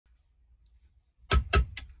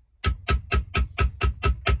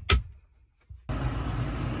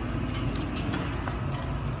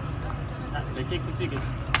take the ticket.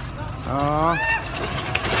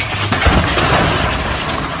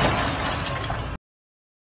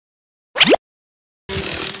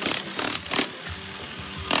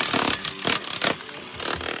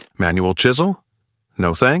 Manual chisel?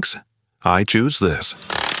 No thanks. I choose this.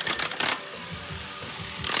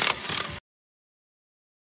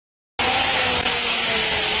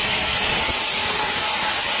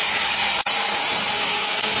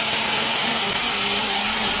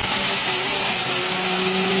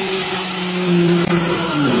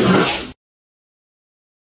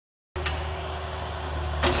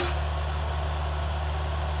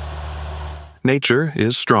 Nature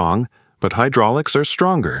is strong, but hydraulics are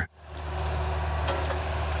stronger.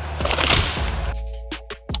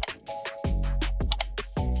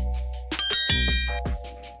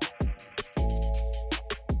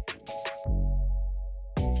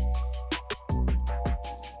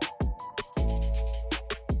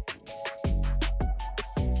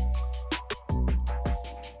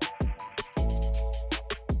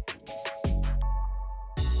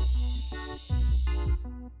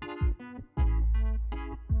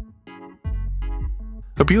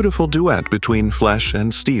 A beautiful duet between flesh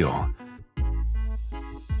and steel.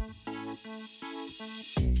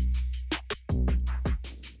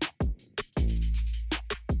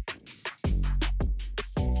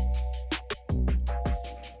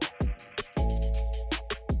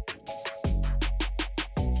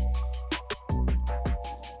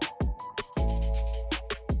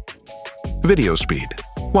 Video speed,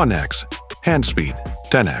 1x. Hand speed,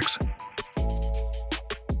 10x.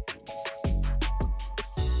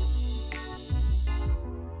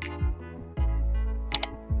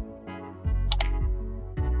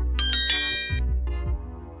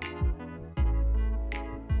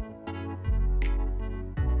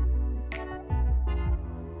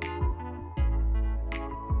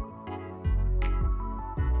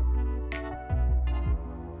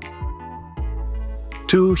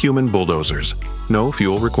 Two human bulldozers, no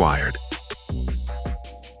fuel required.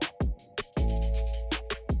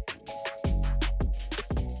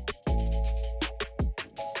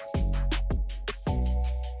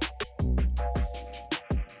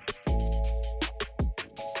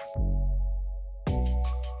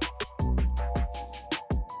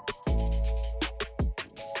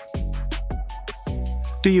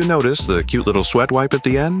 Do you notice the cute little sweat wipe at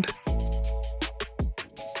the end?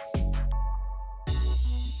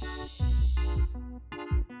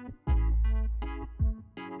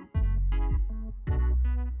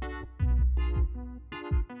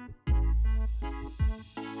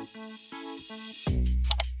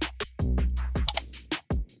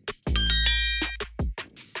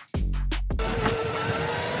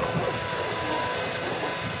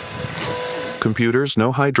 Computers,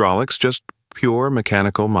 no hydraulics, just pure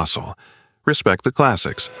mechanical muscle. Respect the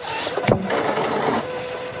classics.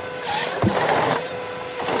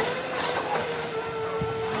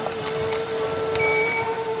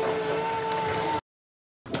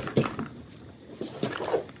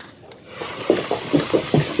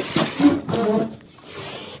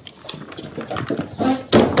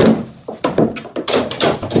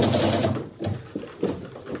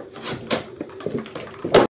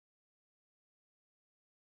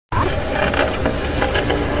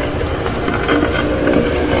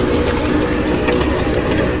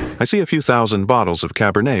 I see a few thousand bottles of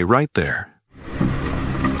Cabernet right there.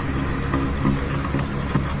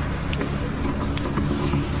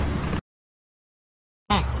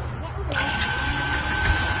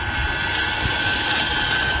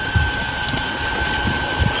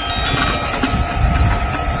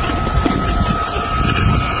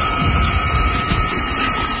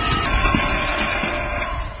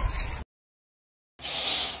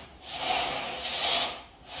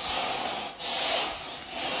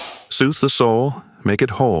 Soothe the soul, make it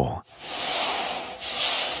whole.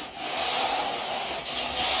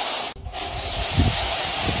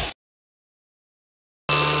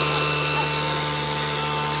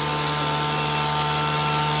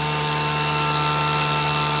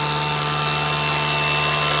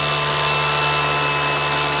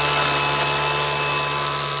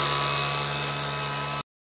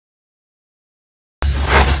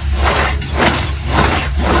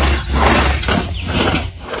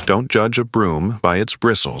 Don't judge a broom by its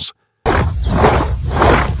bristles.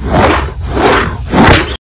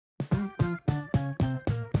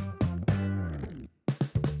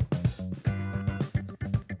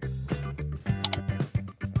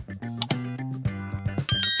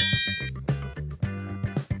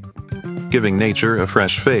 Giving nature a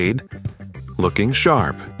fresh fade, looking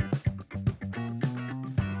sharp.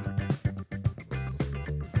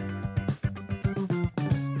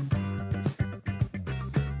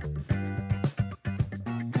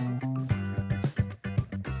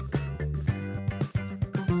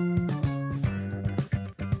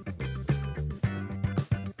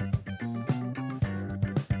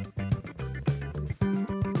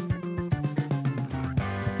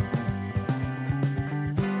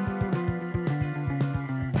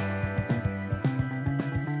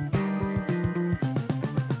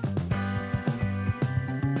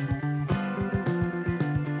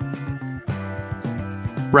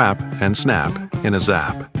 wrap and snap in a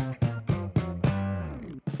zap.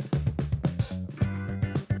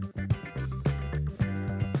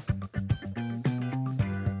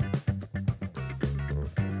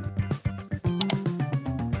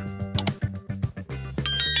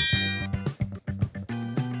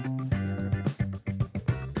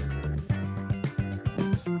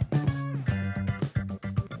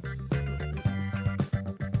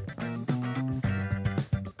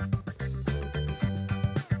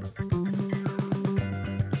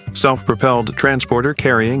 Self-propelled transporter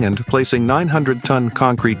carrying and placing 900-ton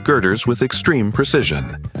concrete girders with extreme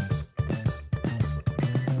precision.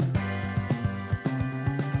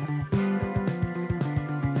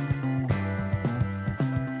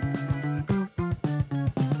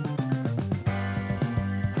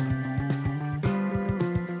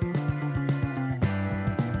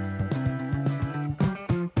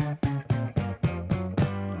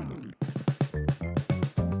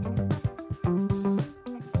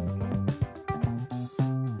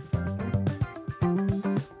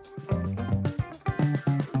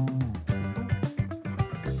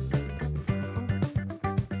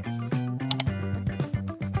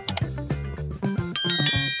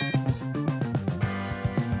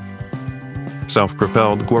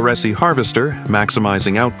 Self-propelled Guaresi harvester,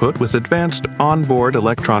 maximizing output with advanced onboard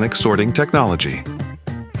electronic sorting technology.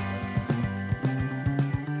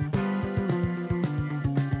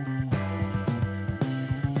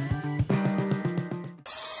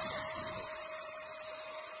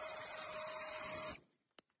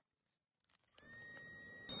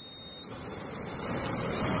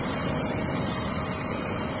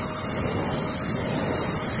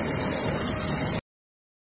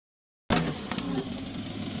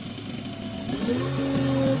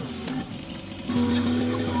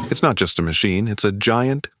 It's not just a machine, it's a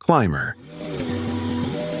giant climber.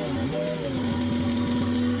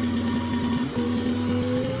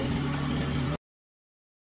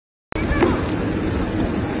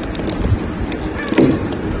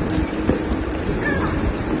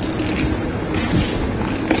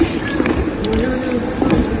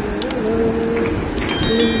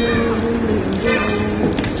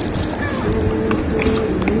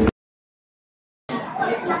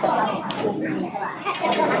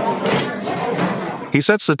 He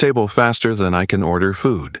sets the table faster than I can order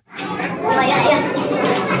food.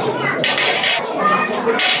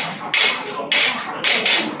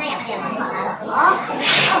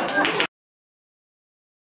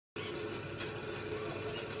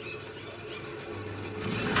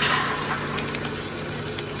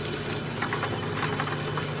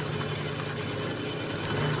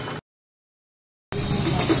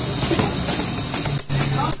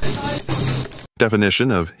 Definition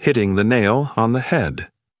of hitting the nail on the head.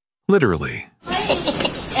 Literally.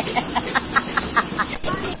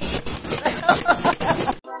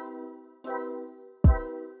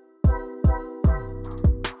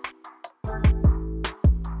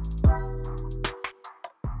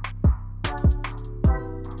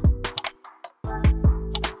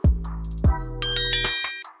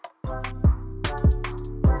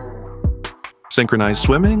 Synchronized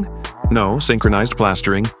swimming? No, synchronized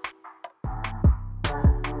plastering.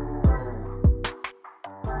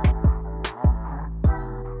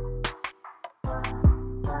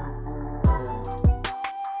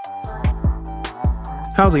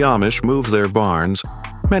 How the Amish move their barns,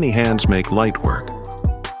 many hands make light work.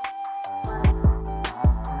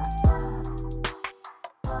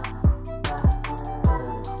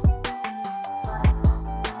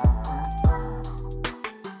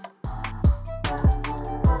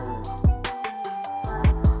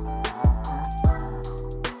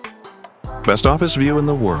 Best office view in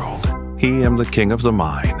the world. He am the king of the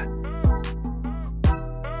mine.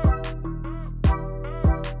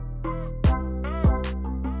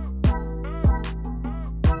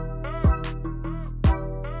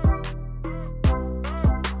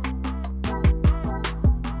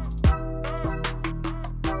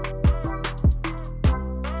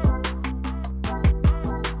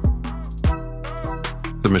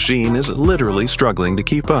 The machine is literally struggling to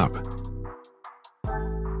keep up.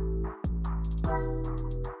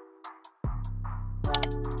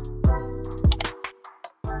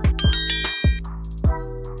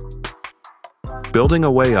 Building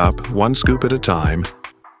a way up, one scoop at a time.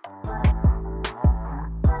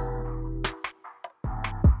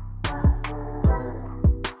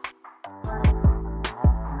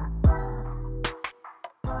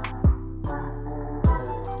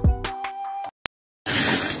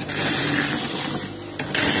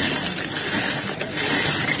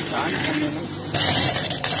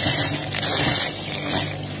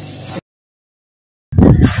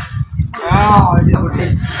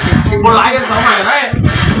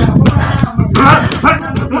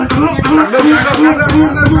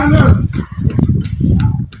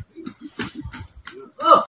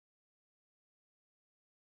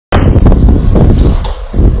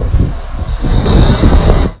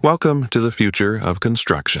 Welcome to the future of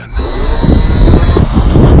construction.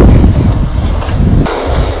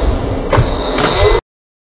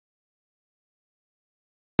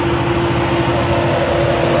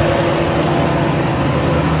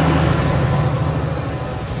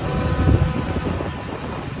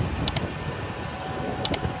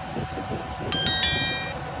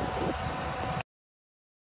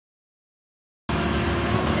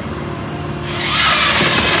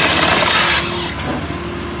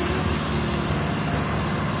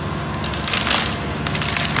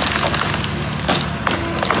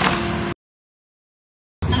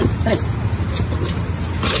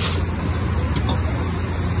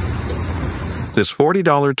 This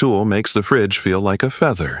 $40 tool makes the fridge feel like a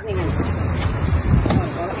feather.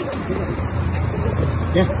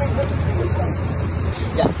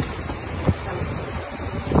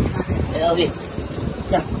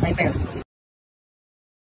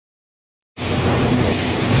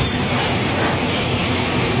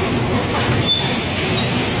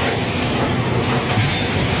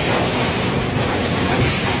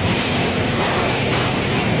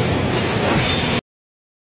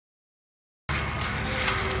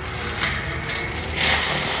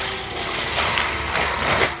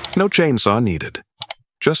 No chainsaw needed.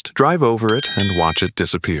 Just drive over it and watch it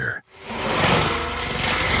disappear.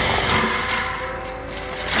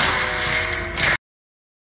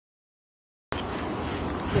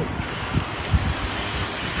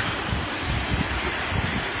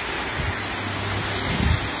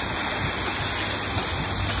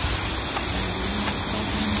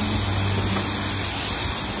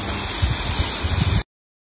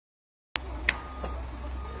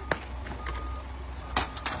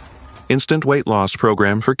 Instant weight loss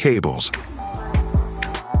program for cables.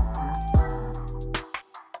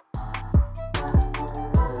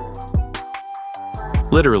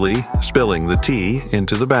 Literally spilling the tea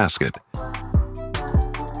into the basket.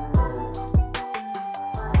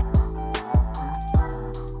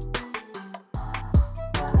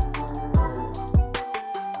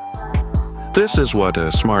 This is what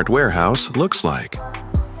a smart warehouse looks like.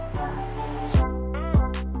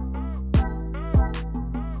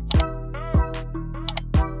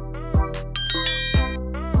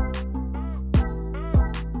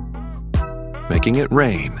 Making it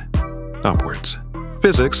rain. Upwards.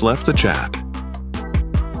 Physics left the chat.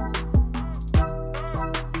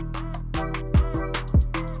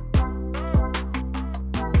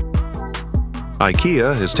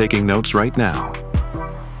 IKEA is taking notes right now.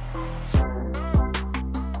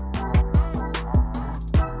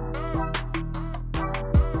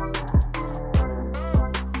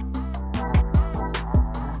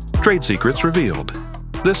 Trade secrets revealed.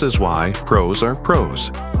 This is why pros are pros.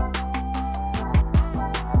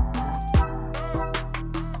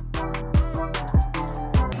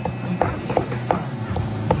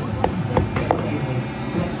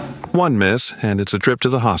 One miss, and it's a trip to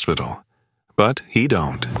the hospital. But he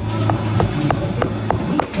don't.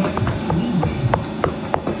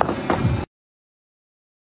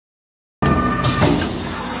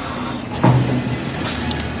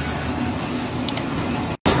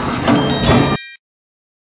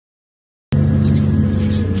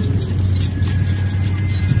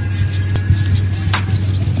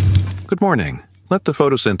 Good morning. Let the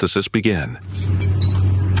photosynthesis begin.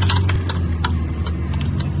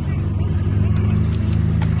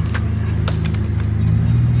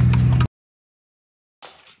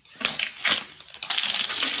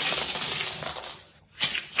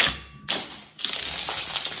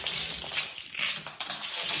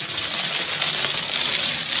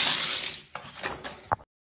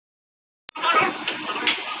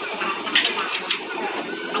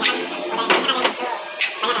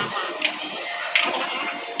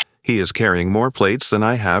 He is carrying more plates than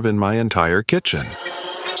I have in my entire kitchen.